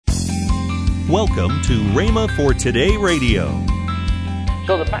Welcome to Rhema for Today Radio.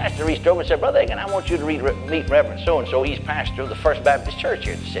 So the pastor reached over and said, Brother Hagin, I want you to meet Reverend so-and-so. He's pastor of the First Baptist Church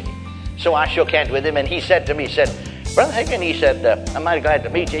here in the city. So I shook hands with him, and he said to me, Brother Hagin, he said, I'm mighty glad to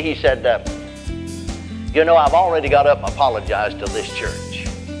meet you. He said, you know, I've already got up and apologized to this church.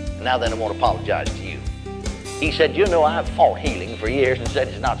 Now then I want to apologize to you. He said, you know, I've fought healing for years and said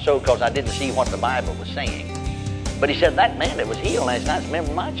it's not so because I didn't see what the Bible was saying. But he said, that man that was healed last night is a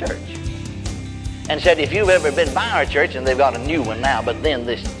member of my church. And said, if you've ever been by our church, and they've got a new one now, but then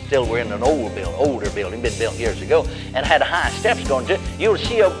they still were in an older building, been built years ago, and had high steps going to it, you'll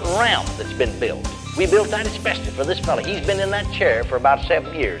see a ramp that's been built. We built that especially for this fellow. He's been in that chair for about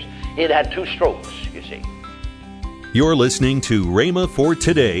 7 years. He'd had 2 strokes, you see. You're listening to Rhema for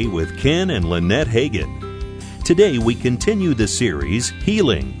Today with Ken and Lynette Hagin. Today we continue the series,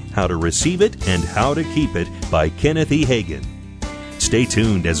 Healing, How to Receive It and How to Keep It by Kenneth E. Hagin. Stay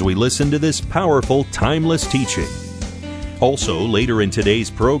tuned as we listen to this powerful, timeless teaching. Also, later in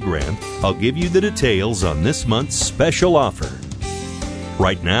today's program, I'll give you the details on this month's special offer.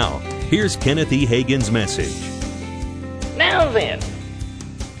 Right now, here's Kenneth E. Hagin's message. Now then,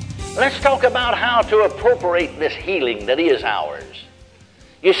 let's talk about how to appropriate this healing that is ours.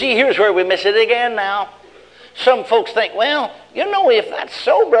 You see, here's where we miss it again now. Some folks think, well, you know, if that's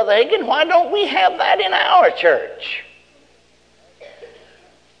so, Brother Hagin, why don't we have that in our church?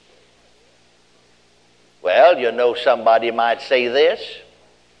 Well, you know, somebody might say this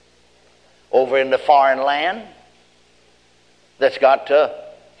over in the foreign land that's got to,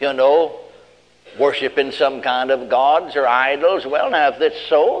 you know, worshiping some kind of gods or idols. Well, now, if it's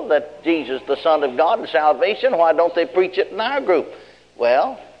so, that Jesus, the Son of God and salvation, why don't they preach it in our group?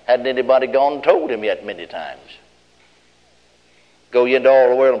 Well, hadn't anybody gone and told him yet many times? Go ye into all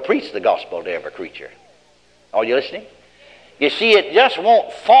the world and preach the gospel to every creature. Are you listening? You see, it just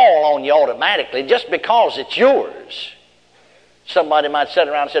won't fall on you automatically just because it's yours. Somebody might sit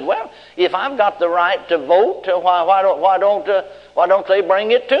around and say, well, if I've got the right to vote, why don't they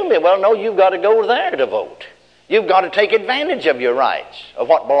bring it to me? Well, no, you've got to go there to vote. You've got to take advantage of your rights, of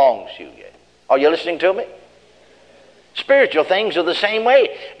what belongs to you. Are you listening to me? Spiritual things are the same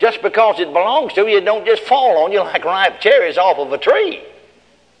way. Just because it belongs to you, it don't just fall on you like ripe cherries off of a tree.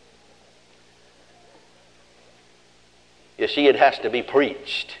 You see, it has to be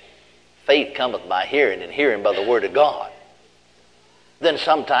preached. Faith cometh by hearing, and hearing by the word of God. Then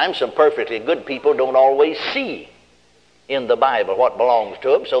sometimes some perfectly good people don't always see in the Bible what belongs to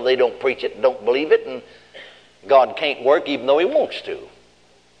them, so they don't preach it, don't believe it, and God can't work even though he wants to.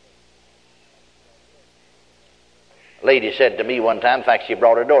 A lady said to me one time, in fact, she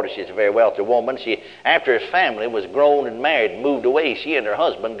brought her daughter. She's a very wealthy woman. After his family was grown and married and moved away, she and her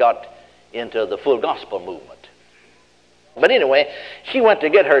husband got into the full gospel movement. But anyway, she went to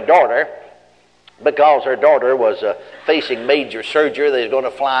get her daughter because her daughter was facing major surgery. They were going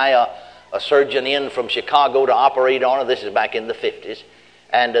to fly a surgeon in from Chicago to operate on her. This is back in the 50s.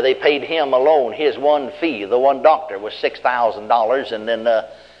 And they paid him alone his one fee. The one doctor was $6,000, and then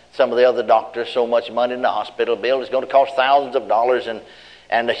some of the other doctors so much money in the hospital bill. It's going to cost thousands of dollars.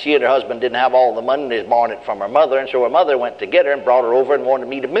 And she and her husband didn't have all the money. They was borrowing it from her mother. And so her mother went to get her and brought her over and wanted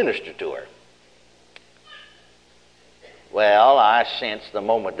me to minister to her. Well, I sensed the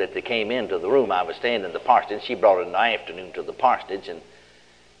moment that they came into the room. I was staying in the parsonage. She brought her in the afternoon to the parsonage, and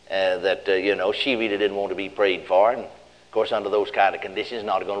you know, she really didn't want to be prayed for. And, of course, under those kind of conditions,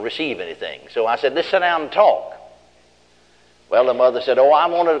 not going to receive anything. So I said, let's sit down and talk. Well, the mother said,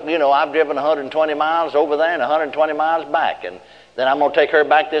 I've driven 120 miles over there and 120 miles back, and then I'm going to take her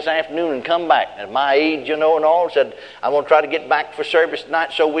back this afternoon and come back. At my age, you know, and all, said, I'm going to try to get back for service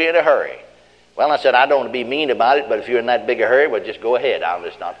tonight, so we're in a hurry. Well, I said, I don't want to be mean about it, but if you're in that big a hurry, well, just go ahead. I'll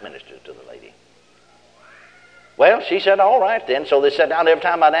just not minister to the lady. Well, she said, all right then. So they sat down. Every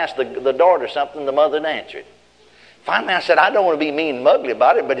time I'd ask the daughter something, the mother would answer it. Finally, I said, I don't want to be mean and ugly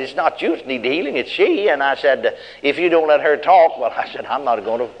about it, but it's not you that need the healing, it's she. And I said, if you don't let her talk, well, I said, I'm not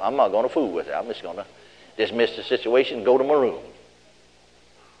going to fool with her. I'm just going to dismiss the situation and go to my room.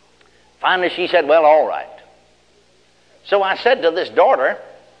 Finally, she said, well, all right. So I said to this daughter,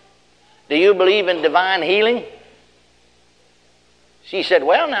 do you believe in divine healing? She said,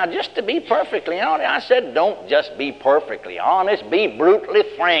 well, now, just to be perfectly honest. I said, don't just be perfectly honest. Be brutally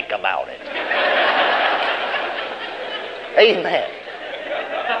frank about it. Amen.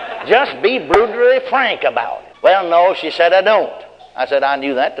 Just be brutally frank about it. Well, no, she said, I don't. I said, I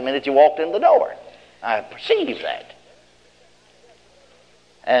knew that the minute you walked in the door. I perceived that.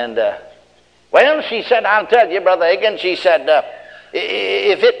 And, well, she said, I'll tell you, Brother Hagin, she said,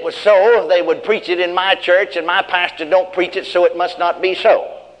 if it was so, they would preach it in my church, and my pastor don't preach it, so it must not be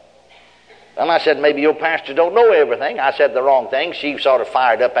so. Well, I said, maybe your pastor don't know everything. I said the wrong thing. She sort of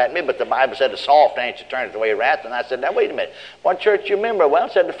fired up at me, but the Bible said a soft answer turneth away wrath. And I said, now, wait a minute. What church you member? Well, I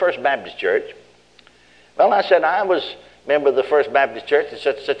said the First Baptist Church. Well, I said, I was member of the First Baptist Church in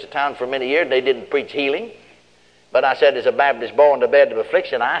such a town for many years. They didn't preach healing. But I said, as a Baptist born in the bed of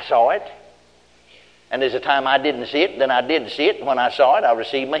affliction, I saw it. And there's a time I didn't see it, then I did see it. When I saw it, I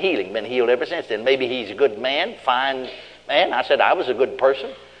received my healing. Been healed ever since then. Maybe he's a good man, fine man. I said, I was a good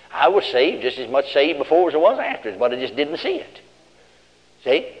person. I was saved, just as much saved before as I was afterwards, but I just didn't see it.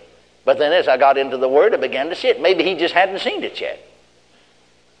 See? But then as I got into the Word, I began to see it. Maybe he just hadn't seen it yet.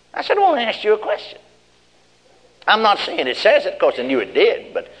 I said, I want to ask you a question. I'm not saying it says it, because I knew it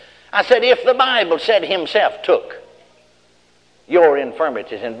did, but I said, if the Bible said himself took your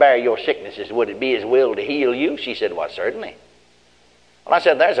infirmities and bear your sicknesses, would it be his will to heal you? She said, well, certainly. Well, I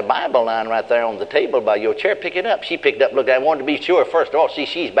said, there's a Bible line right there on the table by your chair. Pick it up. She picked it up, looked at it, wanted to be sure first of all. See,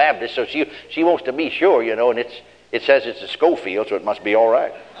 she's Baptist, so she wants to be sure, you know, and it says it's a Schofield, so it must be all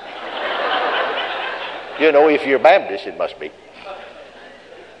right. You know, if you're Baptist, it must be.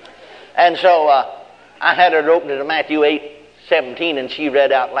 And so I had her open to Matthew 8:17, and she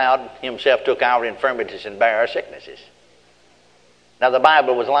read out loud, himself took our infirmities and bare our sicknesses. Now, the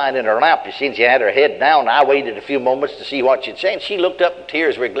Bible was lying in her lap, you see, and she had her head down. I waited a few moments to see what she'd say, and she looked up, and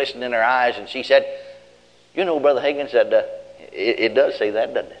tears were glistening in her eyes, and she said, you know, Brother Hagin said, it does say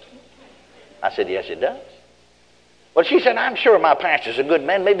that, doesn't it? I said, yes, it does. Well, she said, I'm sure my pastor's a good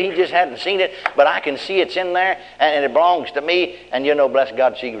man. Maybe he just hadn't seen it, but I can see it's in there, and it belongs to me, and you know, bless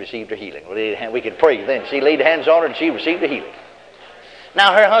God, she received her healing. We could pray then. She laid hands on her, and she received her healing.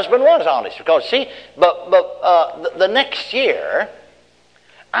 Now, her husband was honest, because, see, but the next year,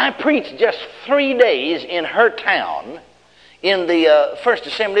 I preached just 3 days in her town in the First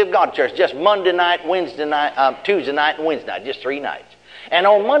Assembly of God Church, just Monday night, Wednesday night, Tuesday night, and Wednesday night, just 3 nights. And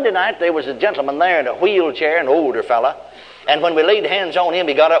on Monday night, there was a gentleman there in a wheelchair, an older fella, and when we laid hands on him,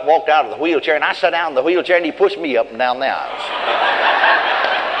 he got up, walked out of the wheelchair, and I sat down in the wheelchair, and he pushed me up and down the aisles.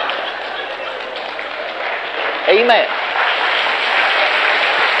 Amen.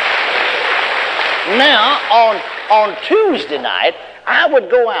 Now, on Tuesday night, I would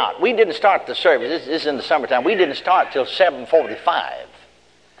go out. We didn't start the service. This is in the summertime. We didn't start till 7:45.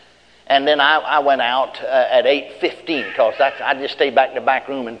 And then I went out at 8:15, because I just stay back in the back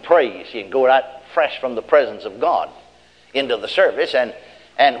room and pray, you see, and go right fresh from the presence of God into the service. And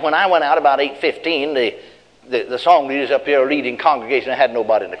when I went out about 8:15, the song leaders up here leading congregation. I had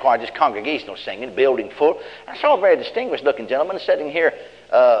nobody in the choir, just congregational singing, building full. I saw a very distinguished looking gentleman sitting here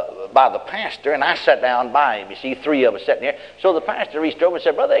by the pastor, and I sat down by him. You see, 3 of us sitting here. So the pastor reached over and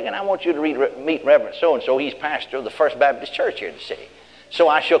said, Brother Hagin, I want you to meet Reverend so-and-so. He's pastor of the First Baptist Church here in the city. So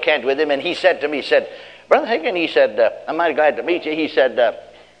I shook hands with him, and he said to me, he said, Brother Hagin, he said, I'm mighty glad to meet you. He said,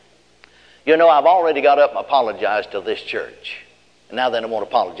 you know, I've already got up and apologized to this church, and now then I want to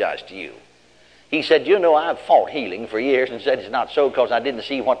apologize to you. He said, you know, I've fought healing for years and said it's not so because I didn't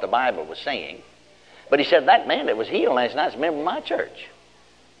see what the Bible was saying. But he said, that man that was healed last night is a member of my church.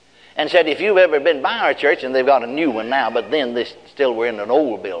 And said, if you've ever been by our church, and they've got a new one now, but then this still we're in an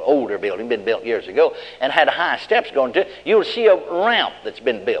older building, been built years ago, and had high steps going to it, you'll see a ramp that's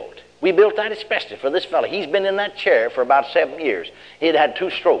been built. We built that especially for this fellow. He's been in that chair for about 7 years. He'd had 2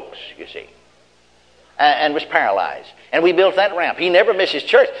 strokes, you see, and was paralyzed. And we built that ramp. He never misses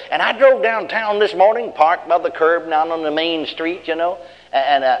church. And I drove downtown this morning, parked by the curb down on the main street, you know,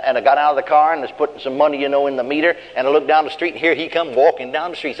 and I got out of the car and was putting some money, you know, in the meter, and I looked down the street, and here he come walking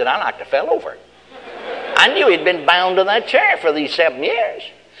down the street. Said, I like to fell over. I knew he'd been bound to that chair for these 7 years.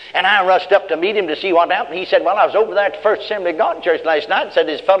 And I rushed up to meet him to see what happened. He said, well, I was over there at the First Assembly of God Church last night, and said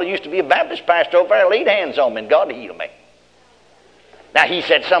this fellow used to be a Baptist pastor over there, laid hands on me, and God healed me. Now, he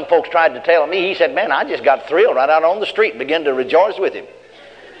said, some folks tried to tell me, he said, man, I just got thrilled right out on the street and began to rejoice with him.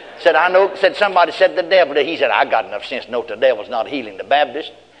 Said, I know, said somebody said the devil did. He said, I got enough sense to know the devil's not healing the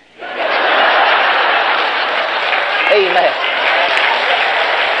Baptist. Amen.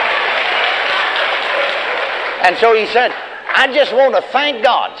 And so he said, I just want to thank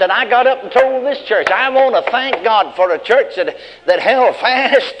God. Said, I got up and told this church, I want to thank God for a church that held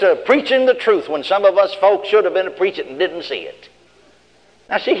fast to preaching the truth when some of us folks should have been preaching and didn't see it.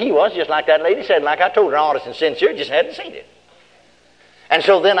 Now, see, he was just like that lady said, like I told her, honest and sincere, just hadn't seen it. And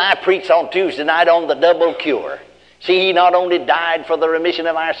so then I preached on Tuesday night on the double cure. See, he not only died for the remission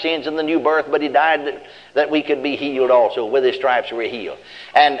of our sins and the new birth, but he died that we could be healed also. With his stripes we're healed.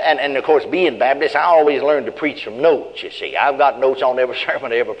 And of course, being Baptist, I always learned to preach from notes, you see. I've got notes on every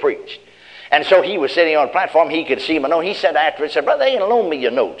sermon I ever preached. And so he was sitting on the platform, he could see my notes. He said after it, said, Brother, loan me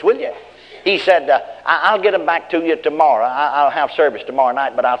your notes, will you? He said, I'll get them back to you tomorrow. I'll have service tomorrow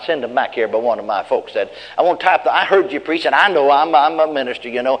night, but I'll send them back here by one of my folks. Said, I won't type I heard you preach, and I know I'm a minister,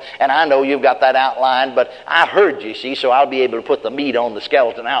 and I know you've got that outline, but I heard you, see, so I'll be able to put the meat on the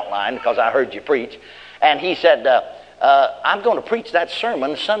skeleton outline because I heard you preach. And he said, I'm going to preach that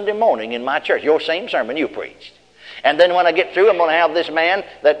sermon Sunday morning in my church, your same sermon you preached. And then when I get through, I'm going to have this man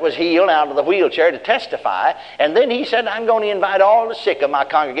that was healed out of the wheelchair to testify. And then he said, I'm going to invite all the sick of my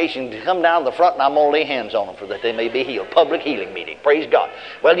congregation to come down to the front, and I'm going to lay hands on them for that they may be healed. Public healing meeting. Praise God.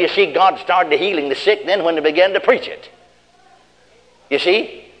 Well, you see, God started healing the sick then when they began to preach it. You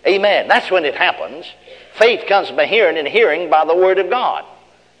see? Amen. That's when it happens. Faith comes by hearing, and hearing by the Word of God.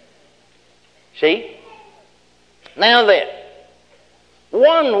 See? Now then,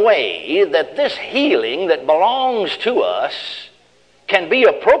 one way that this healing that belongs to us can be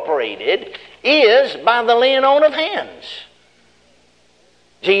appropriated is by the laying on of hands.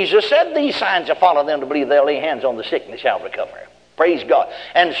 Jesus said, these signs shall follow them to believe. They'll lay hands on the sick and they shall recover. Praise God.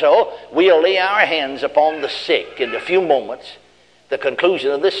 And so we'll lay our hands upon the sick in a few moments, the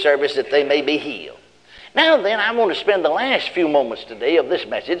conclusion of this service, that they may be healed. Now then, I want to spend the last few moments today of this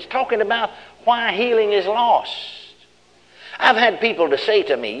message talking about why healing is lost. I've had people to say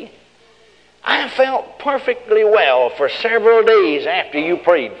to me, I felt perfectly well for several days after you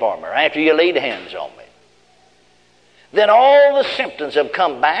prayed for me, or after you laid hands on me. Then all the symptoms have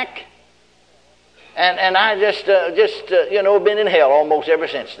come back, and I just been in hell almost ever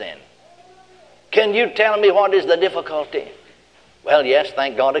since then. Can you tell me what is the difficulty? Well, yes,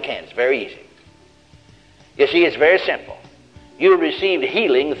 thank God I can. It's very easy. You see, it's very simple. You received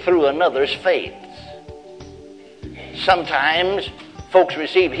healing through another's faith. Sometimes folks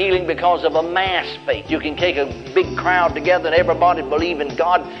receive healing because of a mass faith. You can take a big crowd together and everybody believe in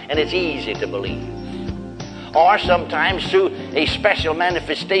God, and it's easy to believe. Or sometimes through a special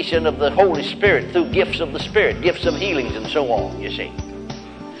manifestation of the Holy Spirit, through gifts of the Spirit, gifts of healings and so on, you see.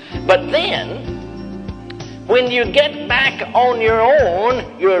 But then, when you get back on your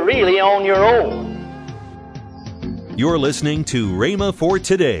own, you're really on your own. You're listening to Rhema for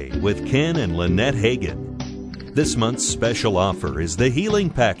Today with Ken and Lynette Hagin. This month's special offer is the Healing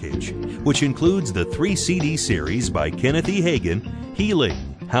Package, which includes the 3 CD series by Kenneth E. Hagin, Healing,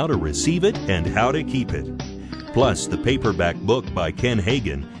 How to Receive It and How to Keep It. Plus the paperback book by Ken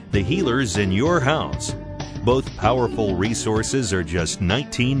Hagin, The Healers in Your House. Both powerful resources are just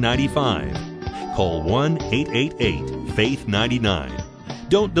 $19.95. Call 1-888-FAITH-99.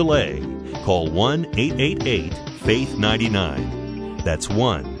 Don't delay. Call 1-888-FAITH-99. That's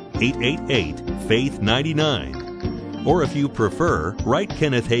 1-888-FAITH-99. Or if you prefer, write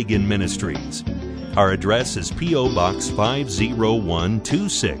Kenneth Hagin Ministries. Our address is P.O. Box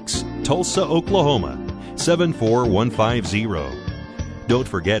 50126, Tulsa, Oklahoma, 74150. Don't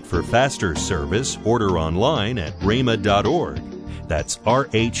forget, for faster service, order online at rhema.org. That's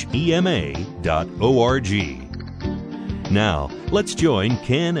RHEMA.org. Now, let's join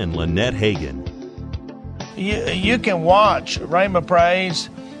Ken and Lynette Hagin. You can watch Rhema Praise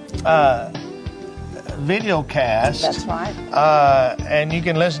video cast. That's right. And you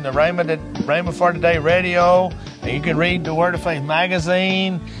can listen to Rhema for Today radio. And you can read the Word of Faith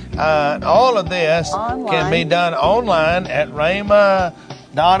magazine. All of this can be done online at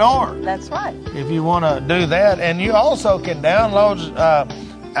rhema.org. That's right. If you want to do that. And you also can download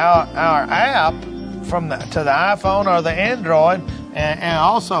our app to the iPhone or the Android, and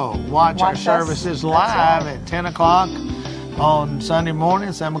also watch our services live at 10 o'clock on Sunday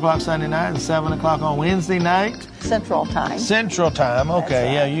morning, 7 o'clock Sunday night, and 7 o'clock on Wednesday night. Central time. Okay,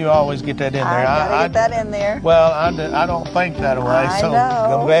 right. Yeah, you always get that in there. I get that in there. Well, I don't think that way, so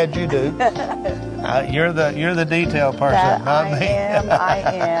I'm glad you do. You're the detail person, not me. I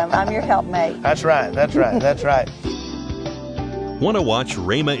am. I'm your helpmate. That's right. Want to watch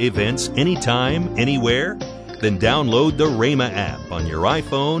Rhema events anytime, anywhere? Then download the Rhema app on your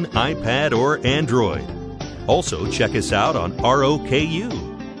iPhone, iPad, or Android. Also, check us out on ROKU.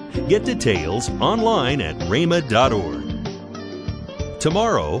 Get details online at rhema.org.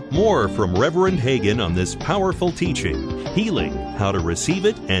 Tomorrow, more from Reverend Hagin on this powerful teaching, Healing, How to Receive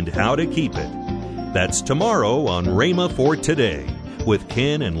It and How to Keep It. That's tomorrow on Rhema for Today with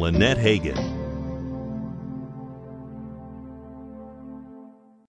Ken and Lynette Hagin.